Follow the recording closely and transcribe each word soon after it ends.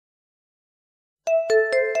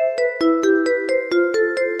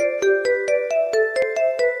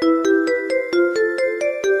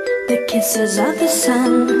Kisses of the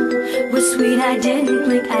sun were sweet, I didn't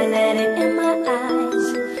blink, I let it in my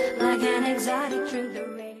eyes like an exotic drink. The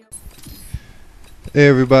radio. Hey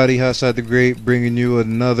everybody, HotShotDaGreat bringing you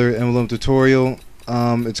another Emblem tutorial.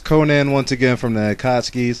 It's Konan once again from the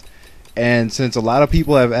Akatsuki's, and since a lot of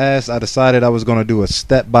people have asked, I decided I was going to do a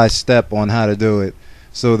step-by-step on how to do it.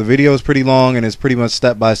 So the video is pretty long and it's pretty much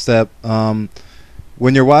step-by-step. When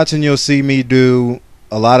you're watching, you'll see me do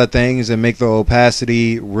a lot of things and make the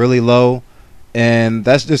opacity really low, and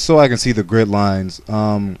that's just so I can see the grid lines.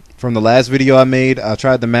 From the last video I made, I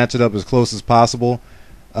tried to match it up as close as possible.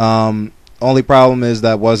 Only problem is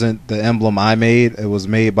that wasn't the emblem I made. It was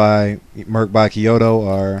made by Merc by Kyoto,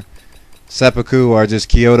 or Seppuku, or just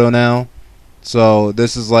Kyoto now. So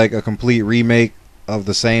this is like a complete remake of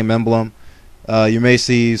the same emblem. You may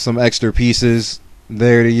see some extra pieces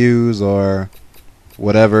there to use or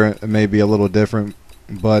whatever. It may be a little different,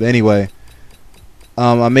 but anyway,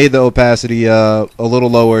 I made the opacity a little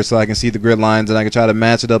lower so I can see the grid lines, and I can try to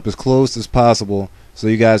match it up as close as possible so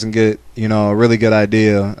you guys can get, you know, a really good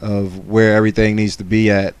idea of where everything needs to be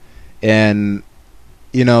at. And,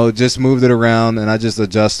 you know, just moved it around, and I just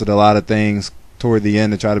adjusted a lot of things toward the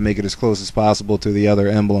end to try to make it as close as possible to the other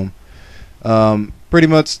emblem. Pretty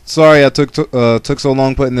much sorry I took so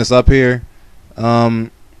long putting this up here. Yeah,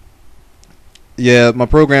 my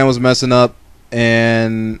program was messing up,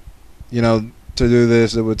 and you know, to do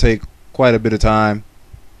this it would take quite a bit of time.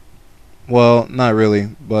 Well, not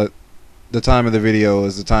really, but the time of the video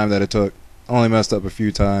is the time that it took. Only messed up a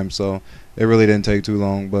few times, so it really didn't take too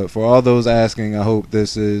long. But for all those asking, I hope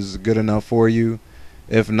this is good enough for you.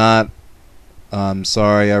 If not, I'm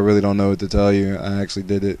sorry, I really don't know what to tell you. I actually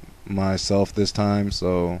did it myself this time,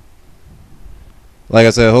 so like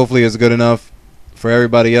I said, hopefully it's good enough for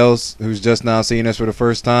everybody else who's just now seeing this for the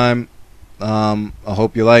first time. I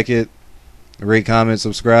hope you like it. Rate, comment,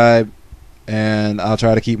 subscribe, and I'll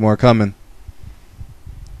try to keep more coming.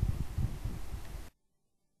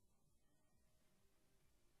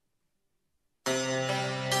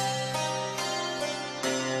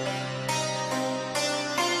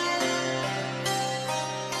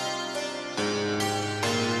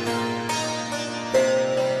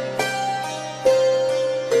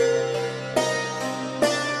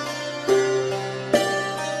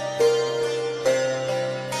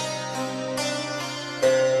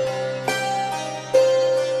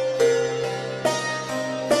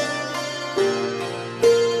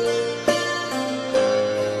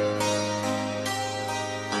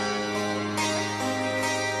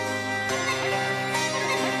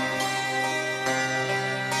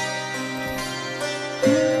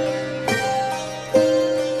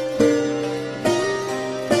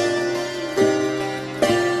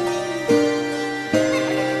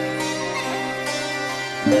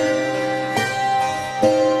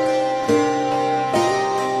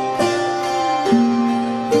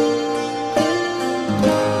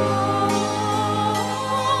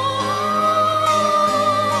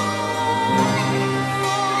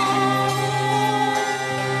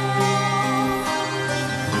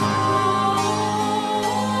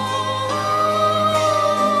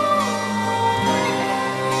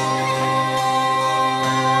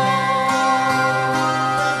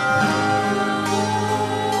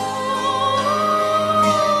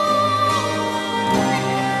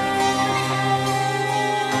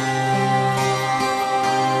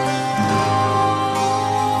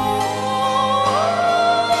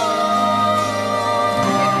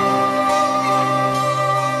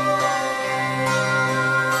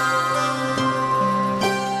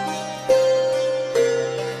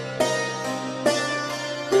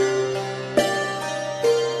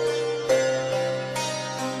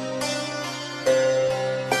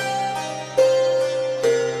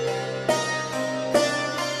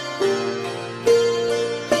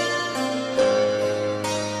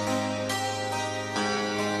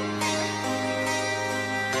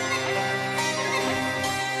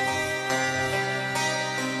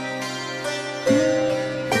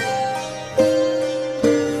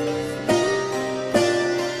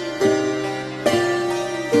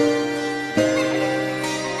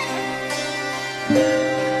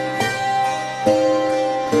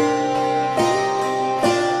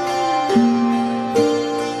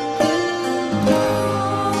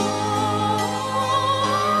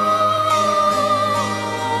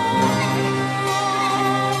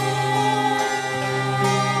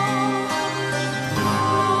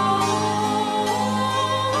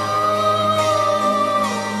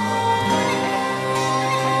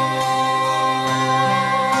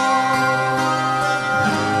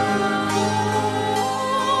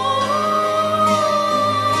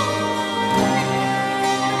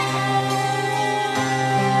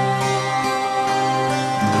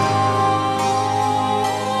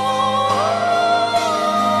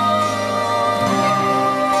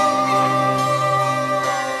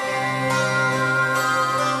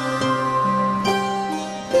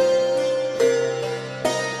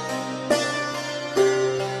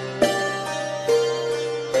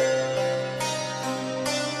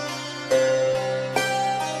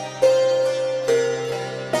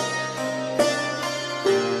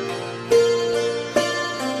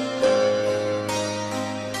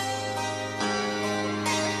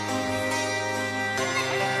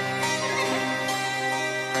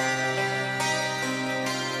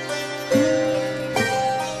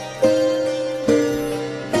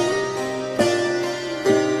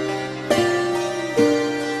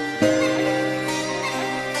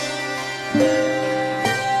 Bye.